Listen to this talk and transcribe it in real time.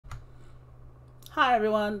Hi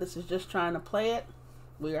everyone, this is Just Trying to Play It.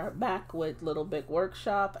 We are back with Little Big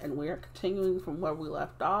Workshop and we are continuing from where we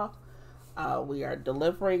left off. We are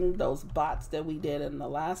delivering those bots that we did in the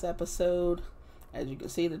last episode. As you can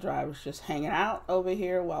see, the driver's just hanging out over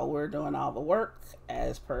here while we're doing all the work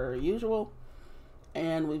as per usual.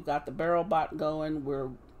 And we've got the barrel bot going. We're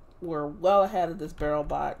well ahead of this barrel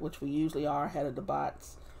bot, which we usually are ahead of the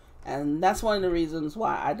bots. And that's one of the reasons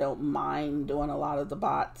why I don't mind doing a lot of the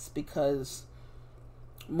bots, because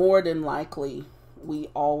more than likely we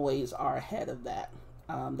always are ahead of that.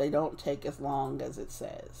 They don't take as long as it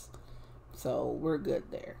says, so we're good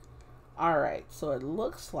there. All right, so it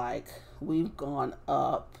looks like we've gone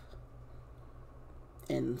up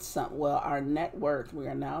in some, well, our net worth, we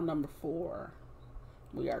are now number 4.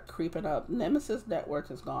 We are creeping up. Nemesis net worth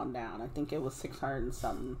has gone down. I think it was 600 and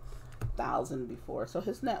something thousand before, so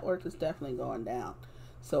his net worth is definitely going down.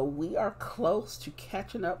 So we are close to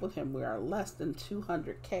catching up with him. We are less than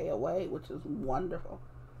 200k away, which is wonderful.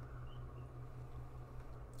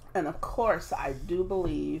 And of course, I do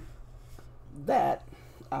believe that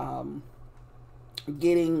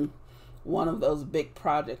getting one of those big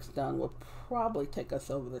projects done will probably take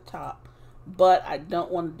us over the top. But I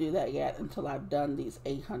don't want to do that yet until I've done these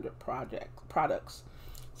 800 products.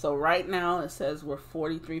 So right now it says we're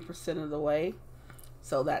 43% of the way.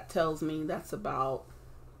 So that tells me that's about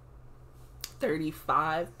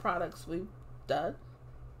 35 products we've done.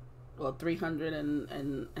 Well, 300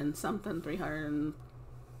 and something, 300 and,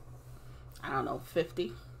 I don't know,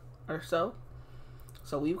 50 or so.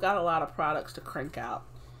 So we've got a lot of products to crank out.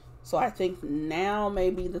 So I think now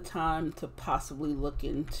may be the time to possibly look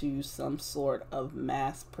into some sort of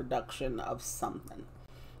mass production of something.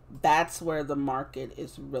 That's where the market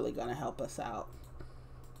is really going to help us out.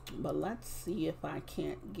 But let's see if I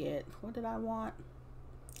can't get, what did I want?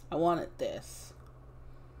 I wanted this,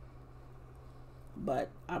 but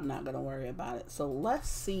I'm not going to worry about it. So let's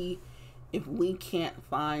see if we can't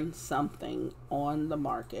find something on the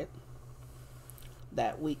market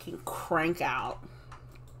that we can crank out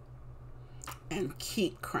and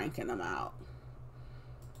keep cranking them out.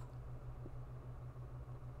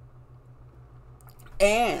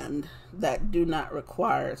 And that do not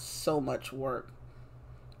require so much work.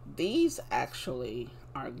 These actually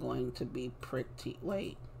are going to be pretty,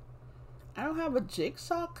 wait. I don't have a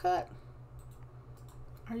jigsaw cut?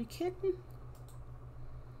 Are you kidding?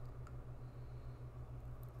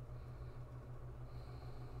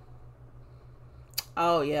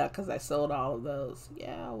 Oh yeah, because I sold all of those.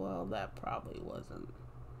 Yeah, well, that probably wasn't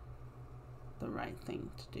the right thing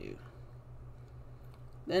to do.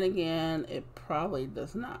 Then again, it probably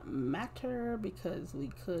does not matter because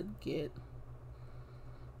we could get...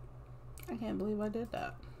 I can't believe I did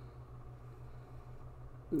that.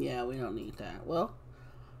 Yeah, we don't need that. Well,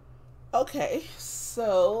 okay,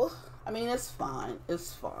 so, I mean, it's fine.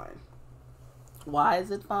 It's fine. Why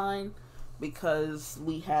is it fine? Because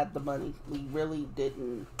we had the money. We really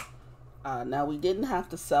didn't. Now, we didn't have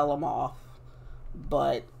to sell them off,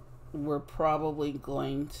 but we're probably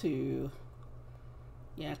going to...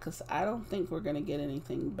 Yeah, because I don't think we're going to get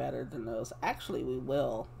anything better than those. Actually, we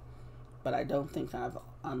will, but I don't think I've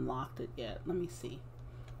unlocked it yet. Let me see.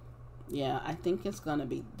 Yeah, I think it's going to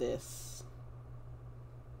be this.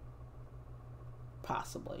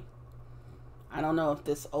 Possibly. I don't know if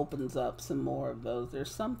this opens up some more of those.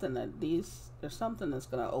 There's something that there's something that's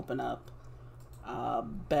going to open up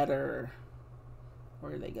better.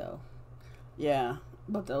 Where do they go? Yeah,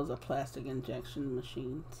 but those are plastic injection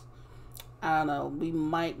machines. I don't know. We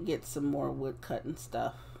might get some more wood cutting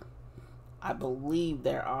stuff. I believe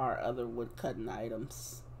there are other wood cutting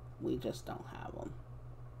items. We just don't have them.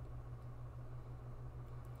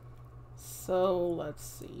 So let's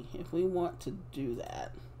see. If we want to do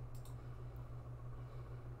that,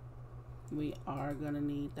 we are gonna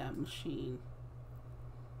need that machine.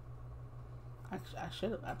 I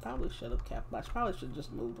probably should have kept. I probably should have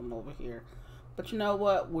just moved them over here. But you know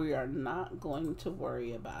what? We are not going to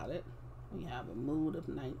worry about it. We have a mood of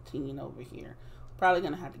 19 over here. Probably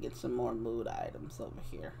gonna have to get some more mood items over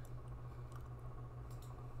here.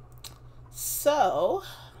 So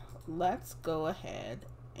let's go ahead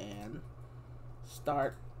and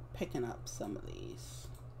start picking up some of these.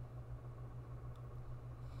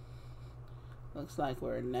 Looks like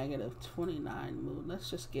we're a negative 29 mood. Let's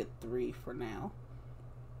just get 3 for now.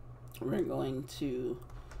 We're going to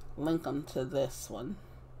link them to this one.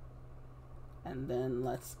 And then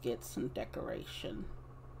let's get some decoration.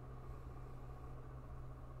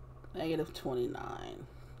 Negative 29.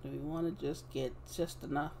 Do we want to just get just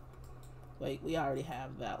enough? Wait, we already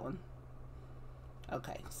have that one.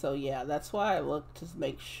 Okay, so yeah, that's why I look to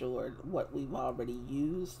make sure what we've already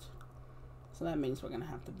used. So that means we're going to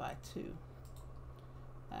have to buy 2.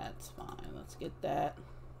 That's fine. Let's get that.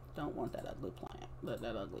 Don't want that ugly plant,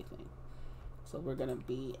 that ugly thing. So we're going to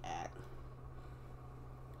be at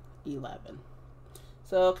 11.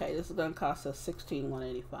 So, okay, this is going to cost us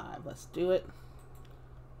 $16,185. Let's do it.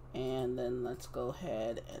 And then let's go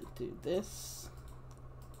ahead and do this.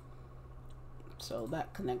 So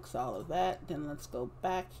that connects all of that. Then let's go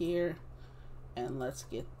back here and let's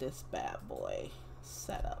get this bad boy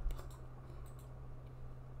set up.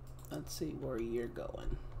 Let's see where you're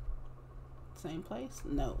going. Same place?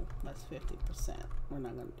 No, that's 50%. We're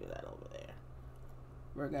not going to do that over there.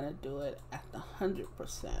 We're going to do it at the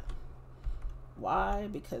 100%. Why?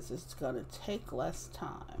 Because it's going to take less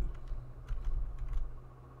time.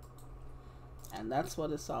 And that's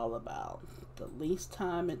what it's all about. The least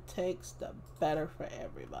time it takes, the better for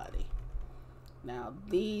everybody. Now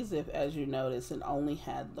these, if as you notice, it only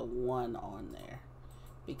had the 1 on there.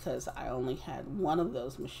 Because I only had one of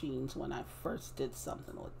those machines when I first did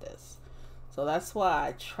something with this. So that's why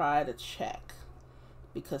I try to check.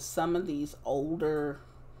 Because some of these older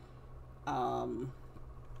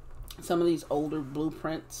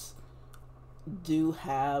blueprints do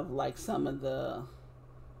have like some of the,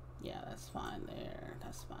 yeah, that's fine there,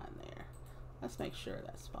 that's fine there. Let's make sure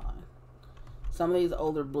that's fine. Some of these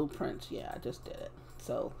older blueprints, yeah, I just did it.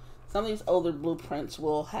 So some of these older blueprints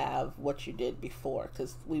will have what you did before,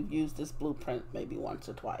 because we've used this blueprint maybe once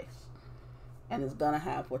or twice. And it's gonna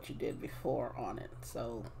have what you did before on it.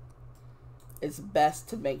 So it's best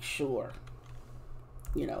to make sure,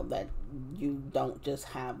 you know, that you don't just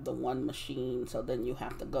have the one machine, so then you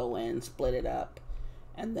have to go in, split it up,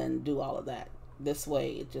 and then do all of that. This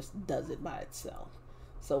way it just does it by itself.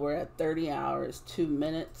 So we're at 30 hours, 2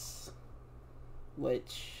 minutes,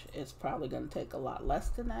 which is probably going to take a lot less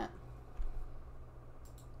than that.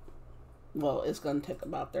 Well, it's going to take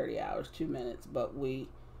about 30 hours, 2 minutes, but we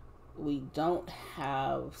don't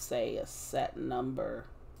have, say, a set number.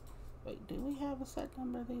 Wait, do we have a set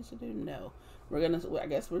number of these to do? No. I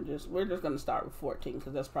guess we're just gonna start with 14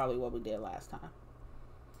 because that's probably what we did last time.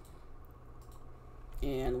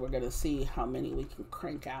 And we're gonna see how many we can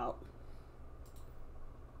crank out.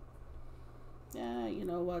 Yeah, you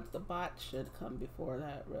know what? The bot should come before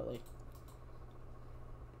that, really.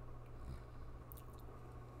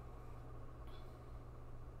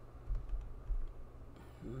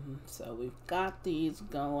 So we've got these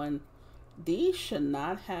going. These should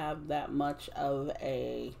not have that much of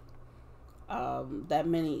a that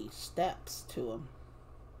many steps to them,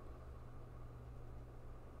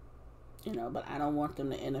 you know, but I don't want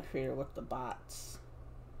them to interfere with the bots.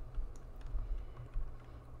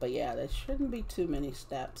 But yeah, there shouldn't be too many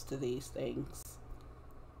steps to these things.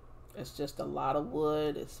 It's just a lot of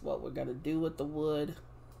wood. It's what we're gonna do with the wood.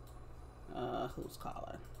 Who's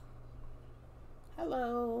calling?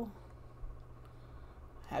 Hello.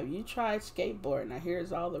 Have you tried skateboarding? I hear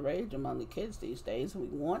it's all the rage among the kids these days. We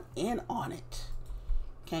want in on it.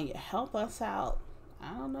 Can you help us out?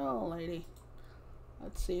 I don't know, lady.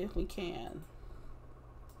 Let's see if we can.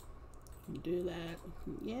 Do that.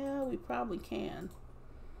 Yeah, we probably can.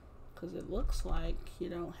 Because it looks like you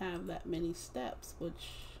don't have that many steps, which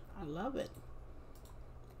I love it.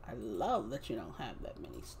 I love that you don't have that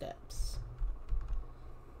many steps.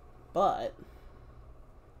 But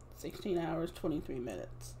 16 hours, 23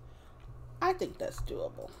 minutes. I think that's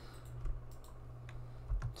doable.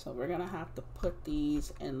 So we're gonna have to put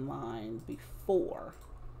these in line before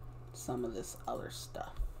some of this other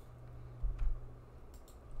stuff,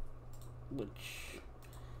 which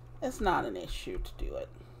it's not an issue to do it.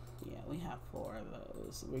 Yeah, we have 4 of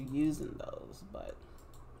those. We're using those, but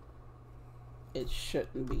it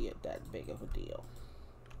shouldn't be that big of a deal.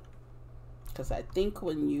 Because I think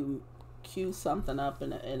when you queue something up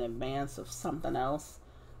in advance of something else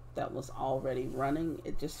that was already running,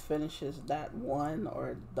 it just finishes that one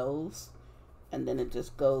or those, and then it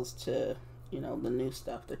just goes to, you know, the new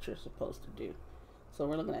stuff that you're supposed to do. So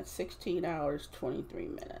we're looking at 16 hours, 23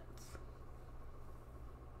 minutes.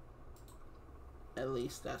 At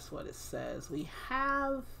least that's what it says. We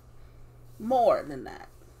have more than that,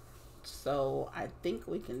 so I think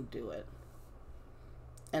we can do it.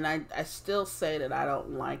 And I still say that I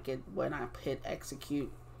don't like it when I hit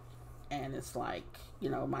execute and it's like, you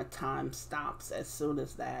know, my time stops as soon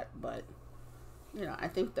as that. But, you know, I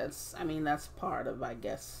think that's part of, I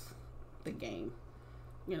guess, the game.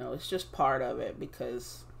 You know, it's just part of it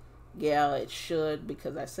because, yeah, it should,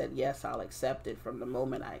 because I said, yes, I'll accept it. From the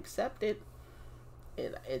moment I accept it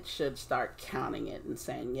should start counting it and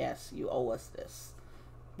saying, yes, you owe us this.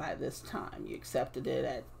 by this time. You accepted it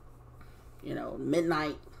at, you know,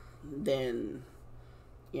 midnight. Then,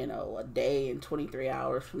 you know, a day and 23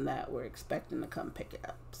 hours from that, we're expecting to come pick it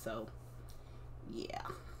up. So, yeah.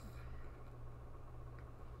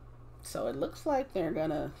 So it looks like they're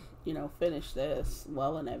gonna, you know, finish this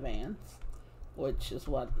well in advance, which is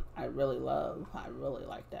what I really love. I really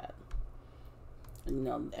like that. And, you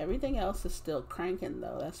know, everything else is still cranking,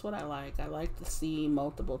 though. That's what I like. I like to see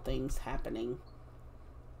multiple things happening.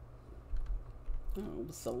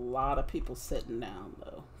 It's a lot of people sitting down,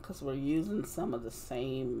 though, because we're using some of the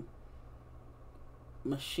same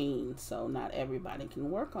machines, so not everybody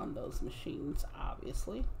can work on those machines,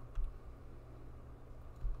 obviously.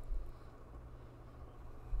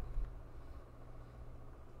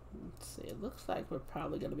 Let's see, it looks like we're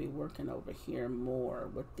probably going to be working over here more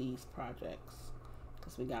with these projects,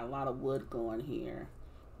 because we got a lot of wood going here.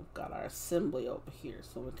 We've got our assembly over here,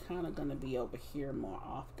 so we're kind of going to be over here more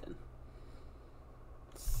often.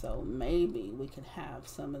 So maybe we can have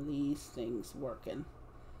some of these things working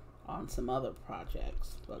on some other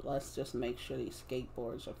projects, but let's just make sure these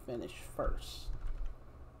skateboards are finished first.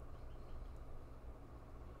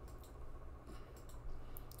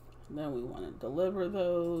 And then we want to deliver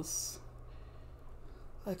those.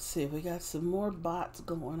 Let's see, we got some more bots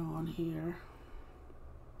going on here.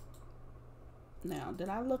 Now, did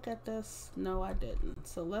I look at this? No, I didn't.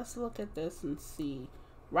 So let's look at this and see.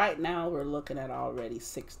 Right now, we're looking at already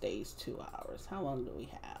 6 days, 2 hours. How long do we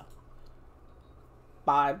have?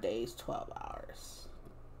 5 days, 12 hours.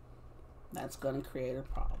 That's going to create a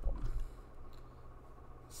problem.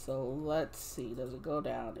 So let's see. Does it go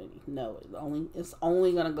down any? No, it's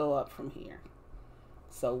only going to go up from here.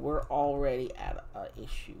 So we're already at an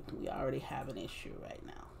issue. We already have an issue right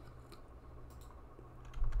now.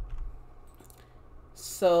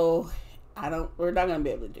 So we're not going to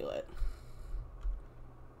be able to do it.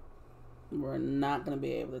 We're not going to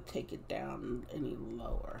be able to take it down any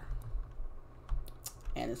lower.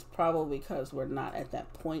 And it's probably because we're not at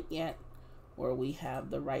that point yet where we have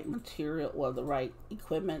the right material or the right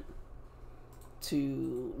equipment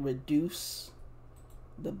to reduce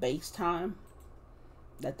the base time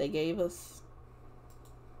that they gave us.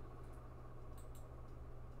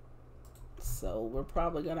 So we're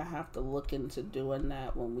probably going to have to look into doing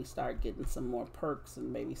that when we start getting some more perks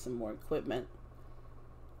and maybe some more equipment.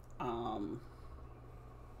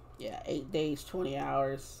 Yeah, 8 days, 20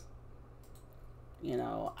 hours. You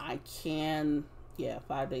know, I can, yeah,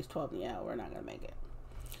 5 days, 12 in the hour. We're not going to make it.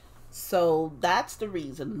 So that's the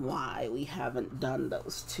reason why we haven't done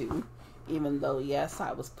those two. Even though, yes,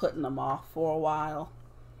 I was putting them off for a while.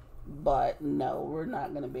 But no, we're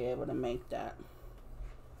not going to be able to make that.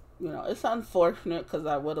 You know, it's unfortunate because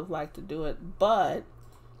I would have liked to do it. But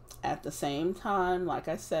at the same time, like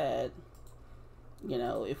I said, you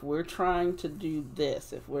know, if we're trying to do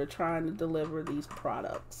this, if we're trying to deliver these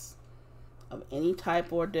products of any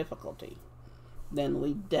type or difficulty, then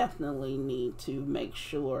we definitely need to make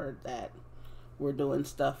sure that we're doing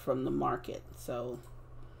stuff from the market. So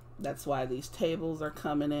that's why these tables are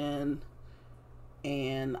coming in.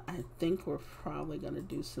 And I think we're probably going to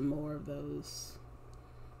do some more of those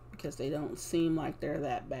because they don't seem like they're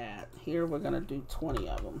that bad. Here we're going to do 20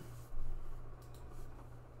 of them.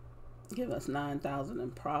 Give us 9,000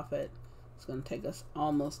 in profit. It's going to take us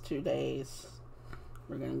almost 2 days.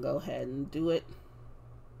 We're going to go ahead and do it.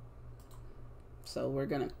 So we're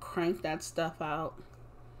going to crank that stuff out,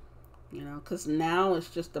 you know, because now it's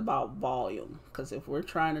just about volume. Because if we're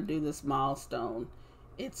trying to do this milestone,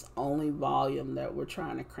 it's only volume that we're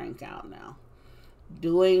trying to crank out now.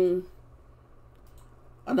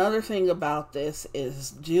 Another thing about this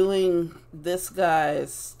is doing this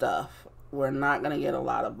guy's stuff. We're not going to get a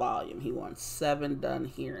lot of volume. He wants 7 done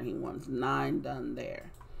here. He wants 9 done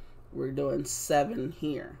there. We're doing 7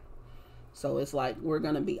 here. So it's like we're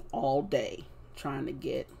going to be all day trying to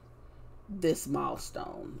get this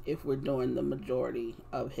milestone if we're doing the majority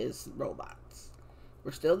of his robots.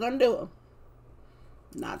 We're still going to do them.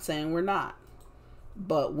 Not saying we're not.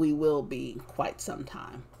 But we will be quite some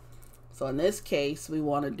time. So in this case, we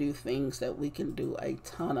want to do things that we can do a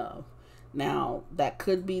ton of. Now, that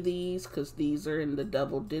could be these, because these are in the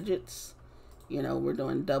double digits. You know, we're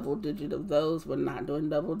doing double digit of those. We're not doing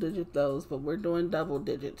double digit those, but we're doing double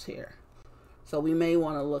digits here. So we may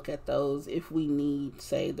want to look at those if we need,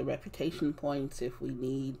 say, the reputation points. If we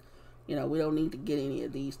need, you know, we don't need to get any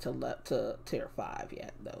of these to tier 5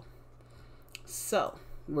 yet, though. So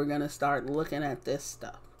we're going to start looking at this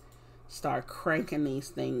stuff. Start cranking these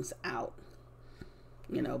things out.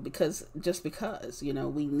 You know, because, you know,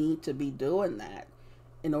 we need to be doing that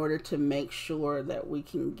in order to make sure that we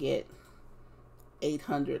can get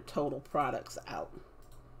 800 total products out.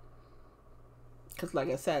 Because like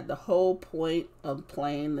I said, the whole point of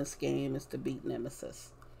playing this game is to beat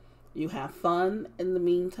Nemesis. You have fun in the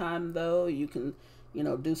meantime, though. You can,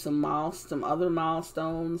 do some other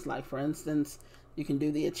milestones. Like, for instance, you can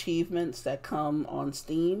do the achievements that come on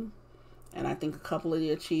Steam. And I think a couple of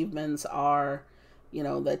the achievements are,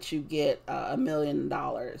 that you get $1 million.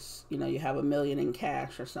 You have $1 million in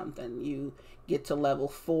cash or something. You get to level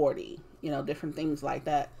 40, different things like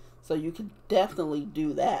that. So you can definitely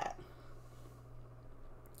do that.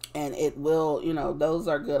 And it will, those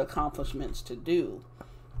are good accomplishments to do.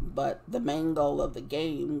 But the main goal of the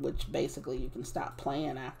game, which basically you can stop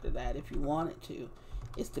playing after that if you wanted to,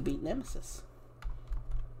 is to beat Nemesis.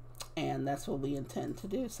 And that's what we intend to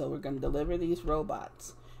do. So we're going to deliver these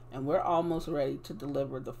robots. And we're almost ready to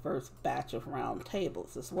deliver the first batch of round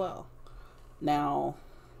tables as well. Now,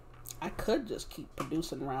 I could just keep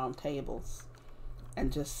producing round tables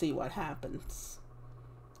and just see what happens.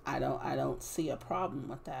 I don't see a problem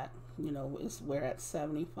with that. We're at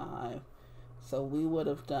 75. So we would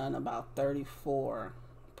have done about 34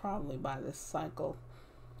 probably by this cycle.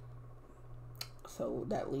 So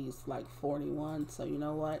that leaves like 41. So you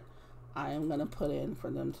know what? I am going to put in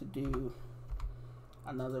for them to do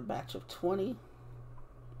another batch of 20.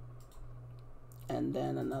 And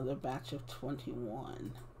then another batch of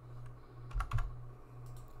 21.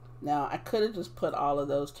 Now, I could have just put all of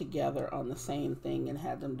those together on the same thing and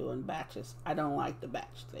had them doing batches. I don't like the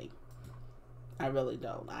batch thing. I really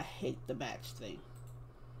don't. I hate the batch thing.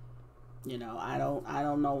 I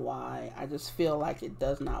don't know why. I just feel like it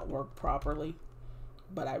does not work properly.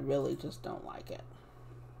 But I really just don't like it.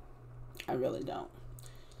 I really don't.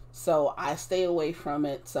 So I stay away from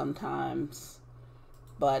it sometimes.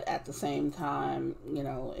 But at the same time,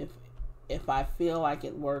 if I feel like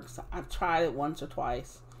it works, I've tried it once or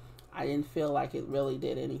twice. I didn't feel like it really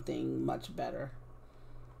did anything much better.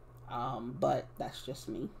 But that's just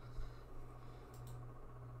me.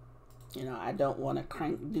 I don't want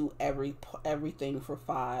to do everything for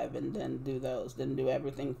 5 and then do those. Then do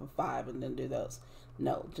everything for 5 and then do those.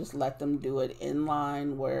 No, just let them do it in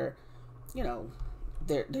line where,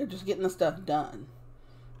 they're just getting the stuff done.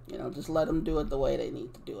 Just let them do it the way they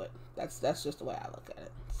need to do it. That's just the way I look at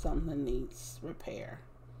it. Something needs repair.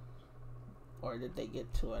 Or did they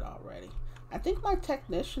get to it already? I think my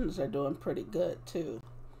technicians are doing pretty good too.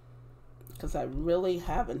 Because I really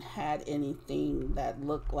haven't had anything that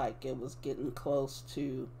looked like it was getting close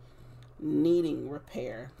to needing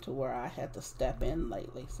repair to where I had to step in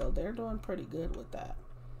lately. So they're doing pretty good with that.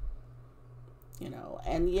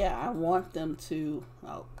 And yeah, I want them to,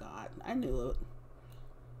 oh God, I knew it.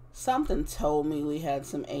 Something told me we had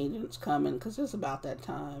some agents coming because it's about that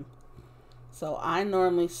time. So I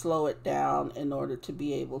normally slow it down in order to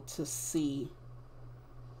be able to see.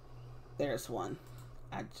 There's one.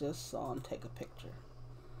 I just saw him take a picture.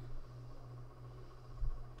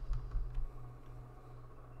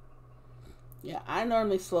 Yeah, I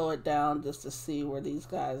normally slow it down just to see where these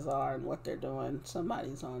guys are and what they're doing.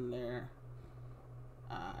 Somebody's on there.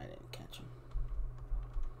 I didn't catch him.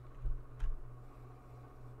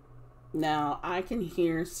 Now, I can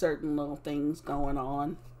hear certain little things going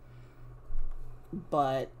on.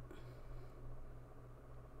 But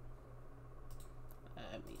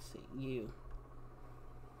let me see. You.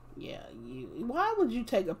 Yeah, you. Why would you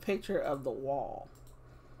take a picture of the wall?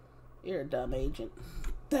 You're a dumb agent.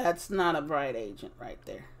 That's not a bright agent right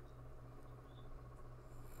there.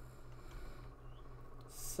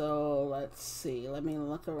 So let's see. Let me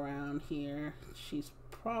look around here. She's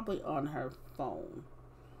probably on her phone.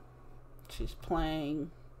 She's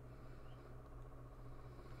playing.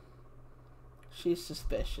 She's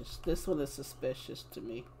suspicious. This one is suspicious to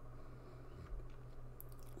me.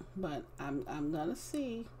 But I'm gonna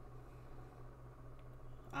see.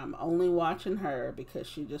 I'm only watching her because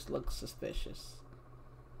she just looks suspicious.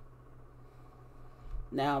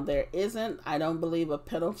 Now there isn't, I don't believe, a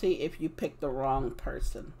penalty if you pick the wrong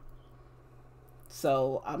person.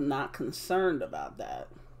 So I'm not concerned about that.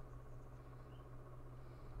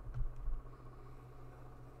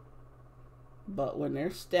 But when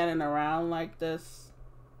they're standing around like this,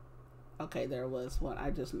 okay, there was one. I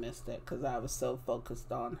just missed it because I was so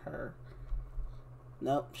focused on her.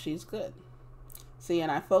 Nope, she's good. See,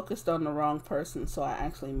 and I focused on the wrong person, so I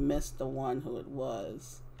actually missed the one who it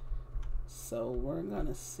was. So we're going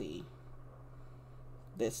to see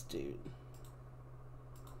this dude.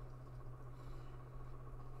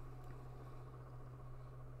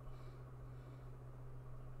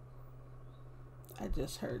 I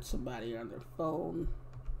just heard somebody on their phone.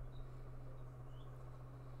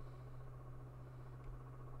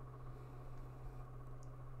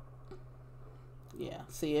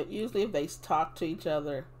 See, usually if they talk to each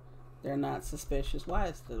other, they're not suspicious. Why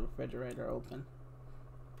is the refrigerator open,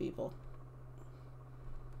 people?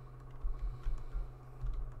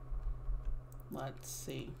 Let's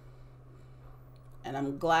see. And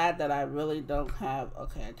I'm glad that I really don't have...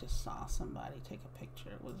 Okay, I just saw somebody take a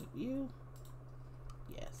picture. Was it you?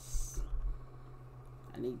 Yes.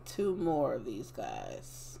 I need 2 more of these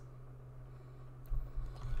guys.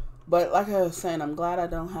 But like I was saying, I'm glad I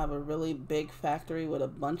don't have a really big factory with a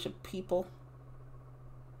bunch of people.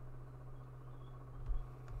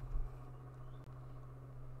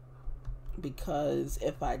 Because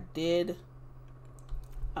if I did...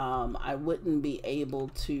 I wouldn't be able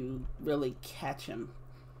to really catch him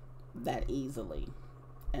that easily.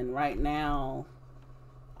 And right now,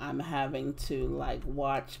 I'm having to like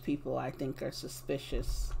watch people I think are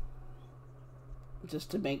suspicious just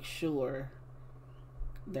to make sure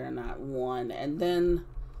they're not one. And then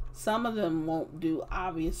some of them won't do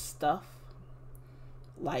obvious stuff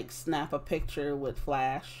like snap a picture with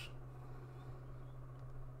flash,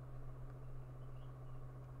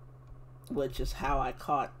 which is how I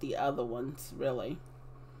caught the other ones, really,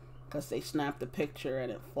 because they snapped the picture and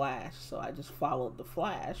it flashed, so I just followed the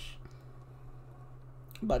flash.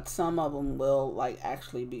 But some of them will like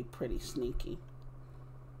actually be pretty sneaky.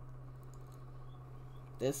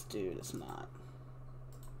 This dude is not.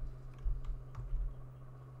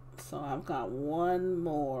 So I've got 1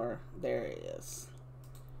 more. There it is.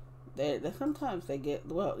 They sometimes they get,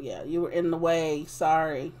 well, yeah, you were in the way.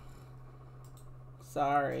 Sorry.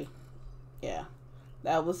 Yeah,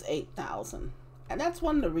 that was 8,000. And that's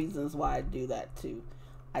one of the reasons why I do that too.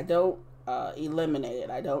 I don't eliminate it.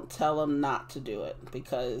 I don't tell them not to do it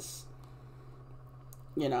because,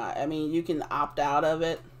 you know, I mean, you can opt out of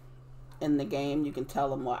it in the game. You can tell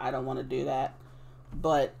them, well, I don't want to do that.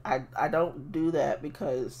 But I don't do that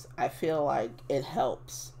because I feel like it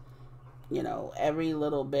helps. You know, every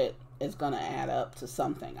little bit is going to add up to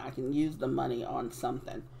something. I can use the money on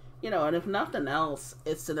something. You know, and if nothing else,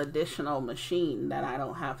 it's an additional machine that I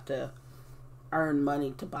don't have to earn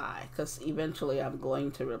money to buy. Because eventually I'm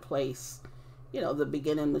going to replace, you know, the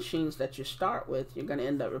beginning machines that you start with. You're going to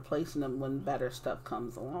end up replacing them when better stuff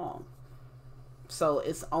comes along. So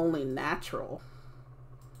it's only natural,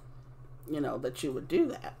 you know, that you would do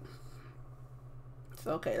that.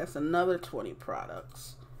 So, okay, that's another 20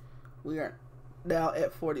 products. We are now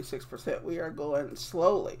at 46%. We are going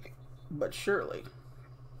slowly, but surely.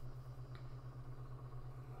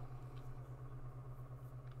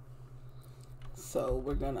 So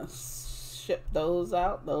we're going to ship those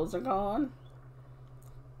out. Those are gone.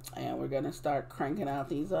 And we're going to start cranking out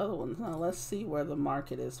these other ones. Now let's see where the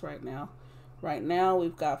market is right now. Right now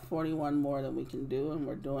we've got 41 more than we can do, and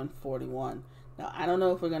we're doing 41. Now I don't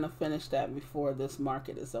know if we're going to finish that before this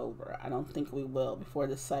market is over. I don't think we will before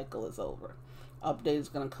this cycle is over. Update is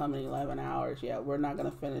going to come in 11 hours. Yeah, we're not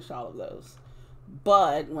going to finish all of those.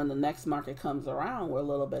 But when the next market comes around, we're a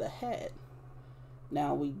little bit ahead.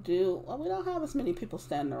 Now we don't have as many people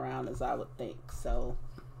standing around as I would think. So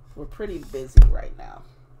we're pretty busy right now.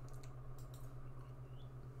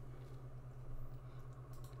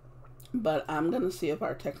 But I'm going to see if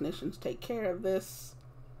our technicians take care of this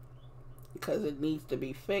because it needs to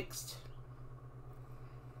be fixed.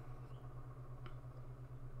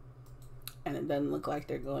 And it doesn't look like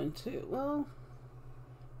they're going to. Well,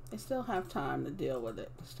 they still have time to deal with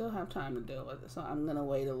it. So I'm going to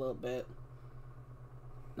wait a little bit.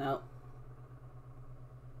 No.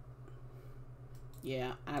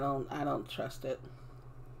 Yeah, I don't trust it.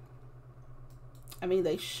 I mean,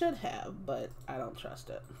 they should have, but I don't trust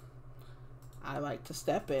it. I like to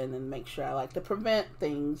step in and make sure. I like to prevent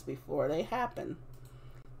things before they happen.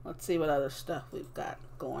 Let's see what other stuff we've got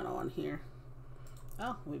going on here.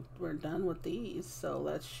 Oh, we're done with these. So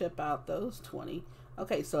let's ship out those 20.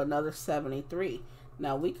 Okay, so another 73.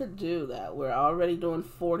 Now we could do that. We're already doing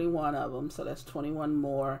 41 of them. So that's 21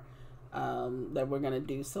 more that we're going to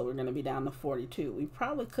do. So we're going to be down to 42. We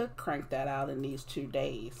probably could crank that out in these 2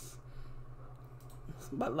 days.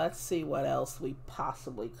 But let's see what else we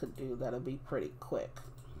possibly could do that'll be pretty quick.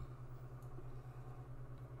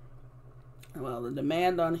 Well, the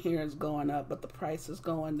demand on here is going up, but the price is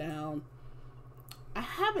going down. I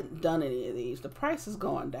haven't done any of these. The price is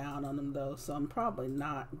going down on them, though, so I'm probably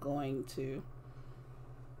not going to.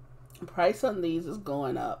 The price on these is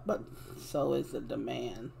going up, but so is the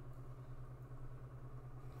demand.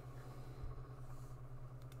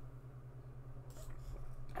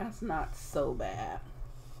 That's not so bad.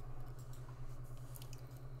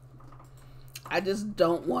 I just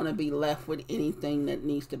don't want to be left with anything that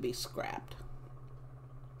needs to be scrapped.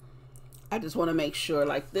 I just want to make sure,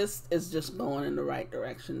 like, this is just going in the right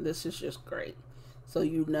direction. This is just great. So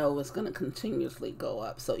you know it's going to continuously go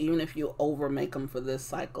up. So even if you over make them for this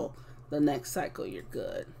cycle, the next cycle you're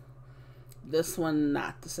good. This one,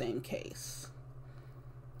 not the same case.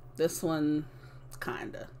 This one,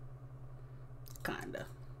 kinda.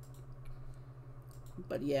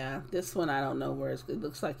 But yeah, this one I don't know where it's, it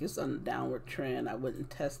looks like it's on a downward trend. I wouldn't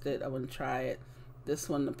test it. I wouldn't try it. This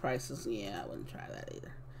one, the prices, yeah, I wouldn't try that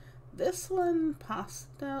either. This one,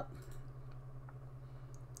 passed up.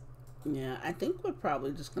 Yeah, I think we're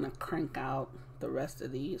probably just gonna crank out the rest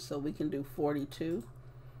of these so we can do 42.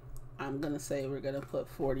 I'm gonna say we're gonna put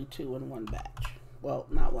 42 in one batch. Well,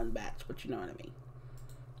 not one batch, but you know what I mean.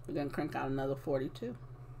 We're gonna crank out another 42.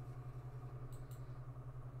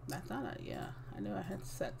 I thought I knew I had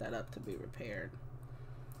set that up to be repaired.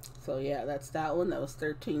 So yeah, that's that one. That was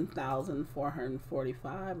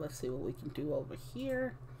 13,445. Let's see what we can do over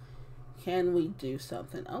here. Can we do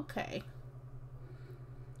something? Okay.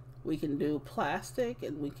 We can do plastic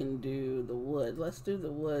and we can do the wood. Let's do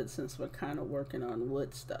the wood since we're kind of working on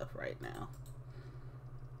wood stuff right now.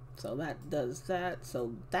 So that does that.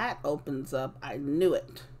 So that opens up, I knew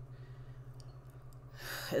it.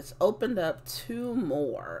 It's opened up 2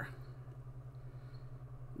 more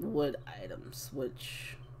wood items,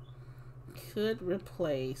 which could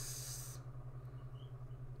replace,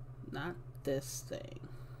 not this thing.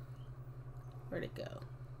 Where'd it go?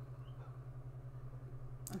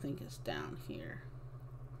 I think it's down here.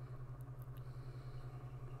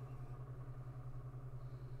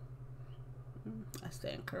 I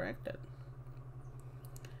stand corrected.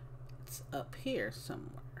 It's up here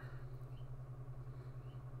somewhere.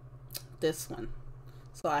 This one.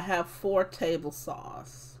 So I have 4 table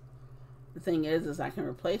saws. The thing is I can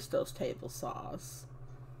replace those table saws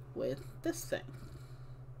with this thing.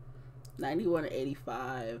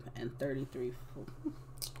 91.85 and 33.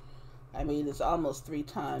 I mean, it's almost 3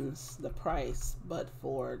 times the price, but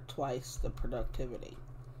for twice the productivity.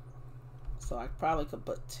 So I probably could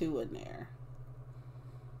put 2 in there,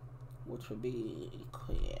 which would be,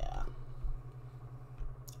 yeah.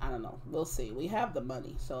 I don't know. We'll see. We have the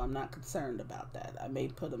money, so I'm not concerned about that. I may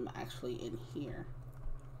put them actually in here.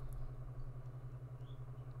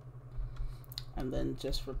 And then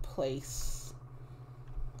just replace,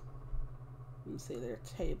 let me see, they're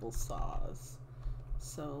table saws.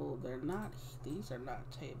 So they're not, these are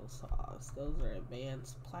not table saws. Those are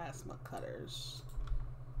advanced plasma cutters.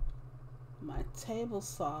 My table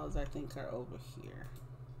saws, I think, are over here.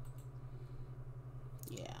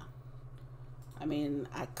 Yeah. I mean,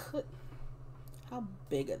 I could, how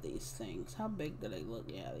big are these things? How big do they look?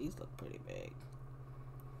 Yeah, these look pretty big.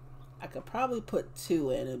 I could probably put 2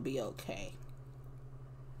 in and be okay.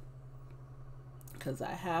 Because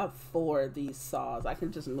I have 4 of these saws. I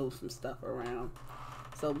can just move some stuff around.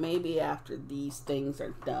 So maybe after these things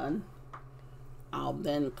are done, I'll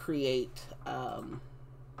then create, I'll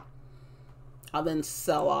then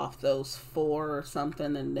sell off those 4 or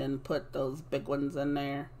something and then put those big ones in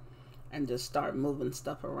there and just start moving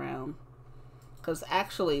stuff around. Because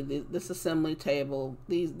actually this assembly table,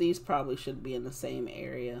 these probably should be in the same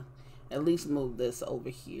area. At least move this over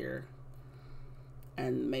here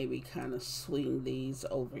and maybe kind of swing these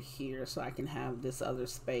over here so I can have this other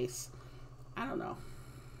space. I don't know.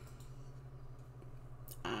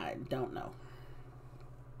 I don't know.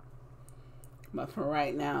 But for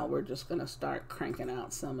right now, we're just going to start cranking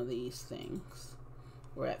out some of these things.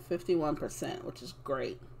 We're at 51%, which is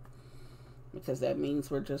great, because that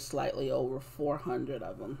means we're just slightly over 400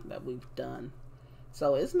 of them that we've done.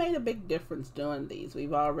 So it's made a big difference doing these.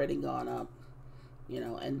 We've already gone up, you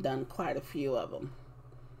know, and done quite a few of them.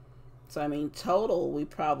 So I mean, total, we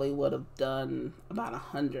probably would have done about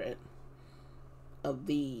 100 of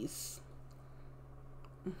these.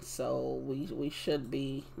 So we should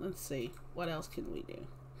be, let's see, what else can we do?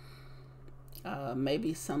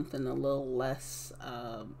 Maybe something a little less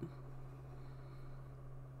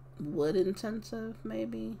wood intensive,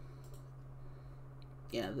 maybe.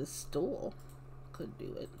 Yeah, this stool could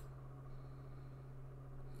do it.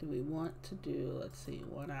 Do we want to do, let's see,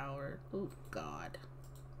 1 hour? Oh God.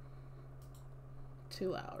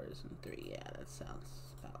 2 hours and 3. Yeah, that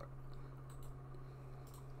sounds about.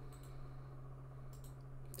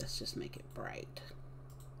 Let's just make it bright.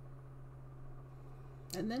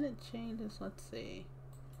 And then it changes, let's see.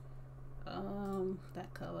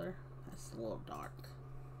 That color, that's a little dark.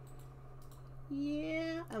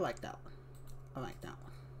 Yeah, I like that one. I like that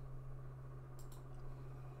one.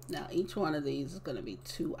 Now each one of these is going to be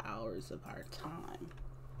 2 hours of our time.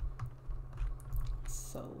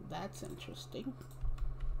 So that's interesting.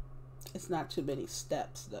 It's not too many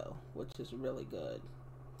steps though, which is really good.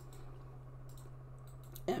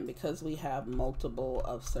 And because we have multiple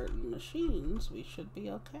of certain machines, we should be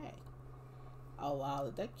okay. Oh wow,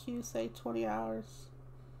 did that queue say 20 hours?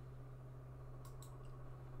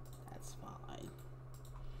 That's fine.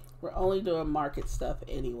 We're only doing market stuff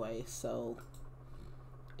anyway, so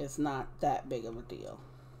it's not that big of a deal.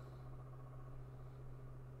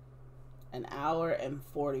 An hour and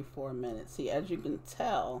 44 minutes. See, as you can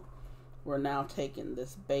tell, we're now taking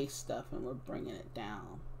this base stuff and we're bringing it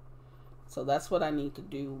down. So that's what I need to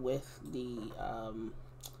do with the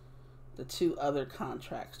 2 other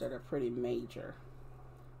contracts that are pretty major.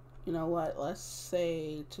 You know what? Let's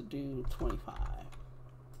say to do 25.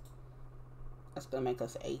 That's going to make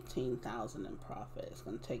us 18,000 in profit. It's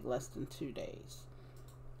going to take less than 2 days.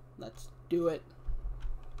 Let's do it.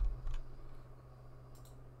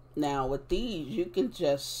 Now with these, you can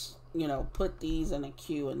just, you know, put these in a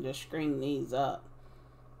queue and just string these up,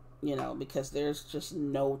 you know, because there's just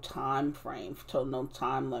no time frame, no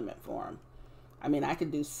time limit for them. I mean, I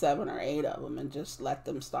could do 7 or 8 of them and just let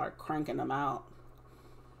them start cranking them out.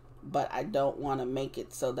 But I don't want to make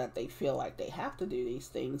it so that they feel like they have to do these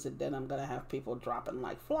things, and then I'm going to have people dropping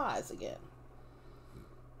like flies again.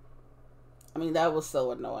 I mean, that was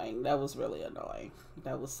so annoying. That was really annoying.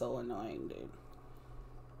 That was so annoying, dude.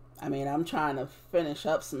 I mean, I'm trying to finish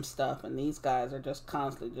up some stuff, and these guys are just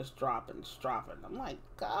constantly just dropping. I'm like,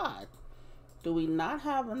 God, do we not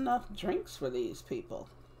have enough drinks for these people?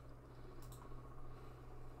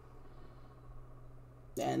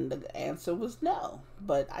 And the answer was no.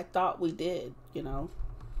 But I thought we did, you know.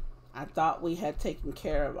 I thought we had taken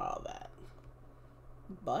care of all that.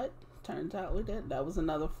 But turns out we did. That was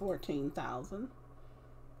another 14,000.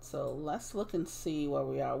 So let's look and see where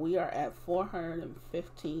we are. We are at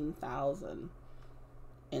 415,000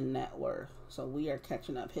 in net worth. So we are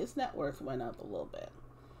catching up. His net worth went up a little bit.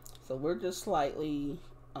 So we're just slightly,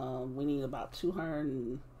 we need about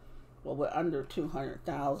 200, well, we're under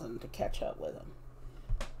 200,000 to catch up with him.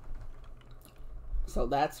 So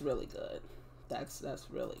that's really good. That's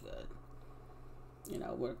really good. You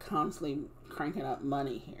know, we're constantly cranking up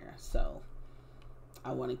money here. So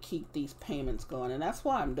I want to keep these payments going, and that's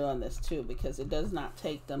why I'm doing this too, because it does not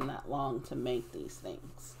take them that long to make these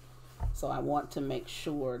things. So I want to make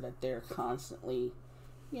sure that they're constantly,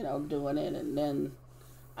 you know, doing it. And then,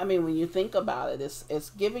 I mean, when you think about it, it's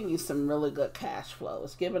giving you some really good cash flow.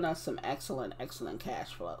 It's giving us some excellent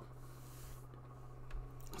cash flow.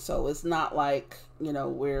 So it's not like, you know,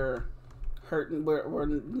 we're hurting. We're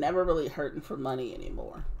never really hurting for money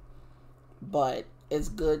anymore. But it's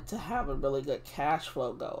good to have a really good cash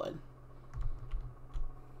flow going,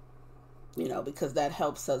 you know, because that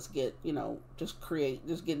helps us get, you know, just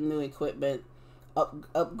get new equipment,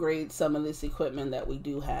 upgrade some of this equipment that we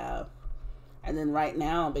do have. And then right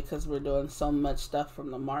now, because we're doing so much stuff from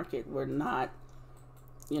the market, we're not,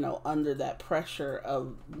 you know, under that pressure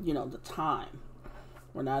of, you know, the time.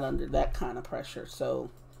 We're not under that kind of pressure.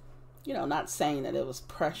 So, you know, not saying that it was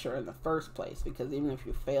pressure in the first place, because even if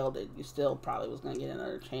you failed it, you still probably was going to get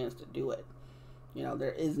another chance to do it. You know,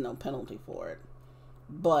 there is no penalty for it.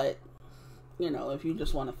 But, you know, if you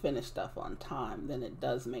just want to finish stuff on time, then it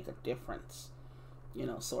does make a difference, you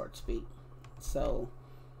know, so to speak. So,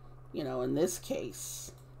 you know, in this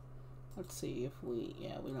case, let's see if we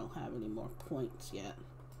don't have any more points yet.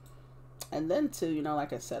 And then too, you know,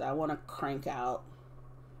 like I said, I want to crank out,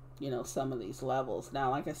 you know, some of these levels.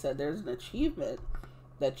 Now, like I said, there's an achievement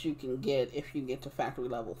that you can get if you get to factory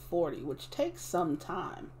level 40, which takes some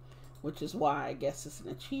time, which is why I guess it's an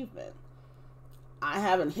achievement. I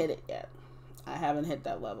haven't hit it yet. I haven't hit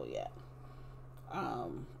that level yet.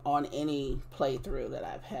 On any playthrough that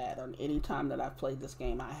I've had, on any time that I've played this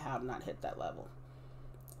game, I have not hit that level.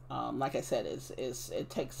 Like I said, it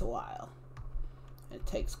takes a while. It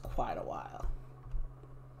takes quite a while.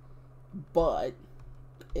 But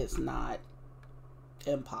it's not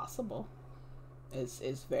impossible.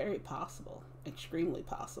 It's very possible, extremely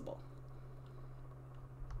possible.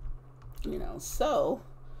 You know, so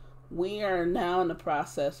we are now in the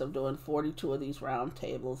process of doing 42 of these round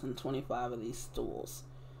tables and 25 of these stools.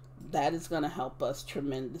 That is going to help us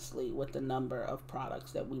tremendously with the number of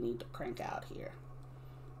products that we need to crank out here.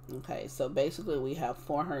 Okay, so basically we have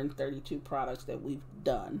 432 products that we've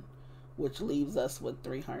done, which leaves us with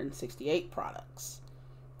 368 products.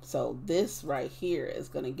 So this right here is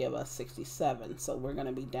going to give us 67. So we're going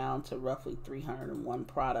to be down to roughly 301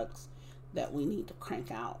 products that we need to crank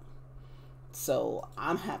out. So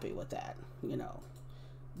I'm happy with that. You know,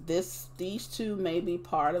 these two may be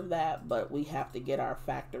part of that, but we have to get our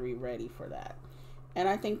factory ready for that. And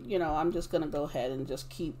I think, you know, I'm just going to go ahead and just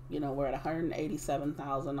keep, you know, we're at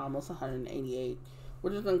 187,000, almost 188.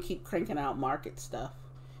 We're just going to keep cranking out market stuff,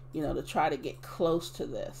 you know, to try to get close to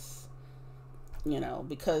this, you know,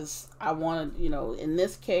 because I wanted, you know, in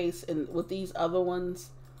this case, and with these other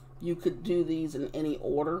ones, you could do these in any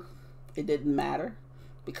order. It didn't matter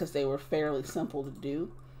because they were fairly simple to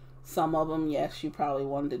do. Some of them, yes, you probably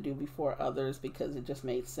wanted to do before others because it just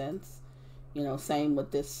made sense. You know, same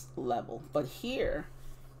with this level. But here,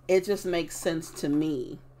 it just makes sense to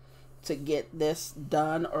me to get this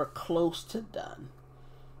done or close to done.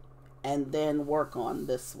 And then work on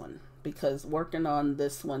this one. Because working on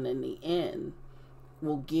this one in the end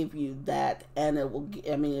will give you that. And it will,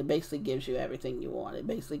 I mean, it basically gives you everything you want. It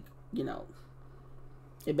basically, you know,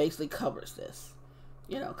 it basically covers this.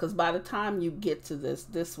 You know, because by the time you get to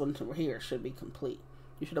this one to here should be complete.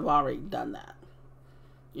 You should have already done that.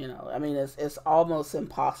 You know, I mean, it's almost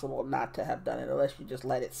impossible not to have done it unless you just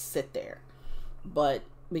let it sit there. But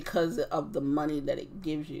because of the money that it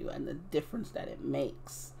gives you and the difference that it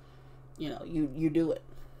makes, you know, you do it.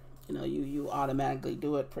 You know, you automatically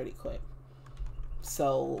do it pretty quick.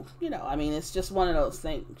 So, you know, I mean, it's just one of those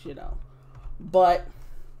things, you know. But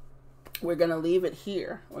we're going to leave it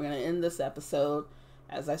here. We're going to end this episode.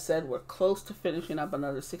 As I said, we're close to finishing up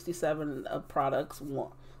another 67 products,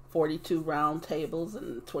 42 round tables,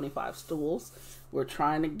 and 25 stools. We're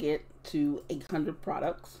trying to get to 800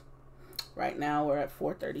 products. Right now we're at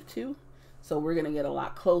 432. So we're going to get a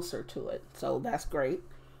lot closer to it. So that's great.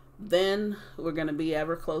 Then we're going to be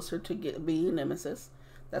ever closer to being Nemesis.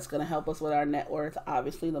 That's going to help us with our net worth.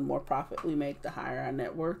 Obviously, the more profit we make, the higher our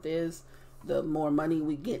net worth is. The more money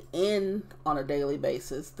we get in on a daily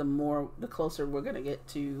basis, the closer we're going to get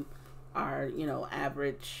to our, you know,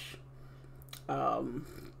 average, the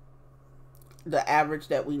average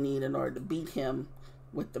that we need in order to beat him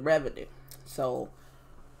with the revenue. So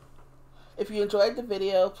if you enjoyed the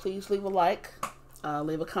video, please leave a like,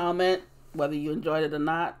 leave a comment, whether you enjoyed it or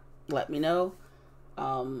not, let me know.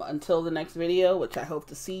 Until the next video, which I hope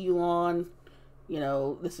to see you on, you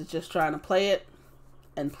know, this is just trying to play it,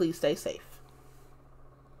 and please stay safe.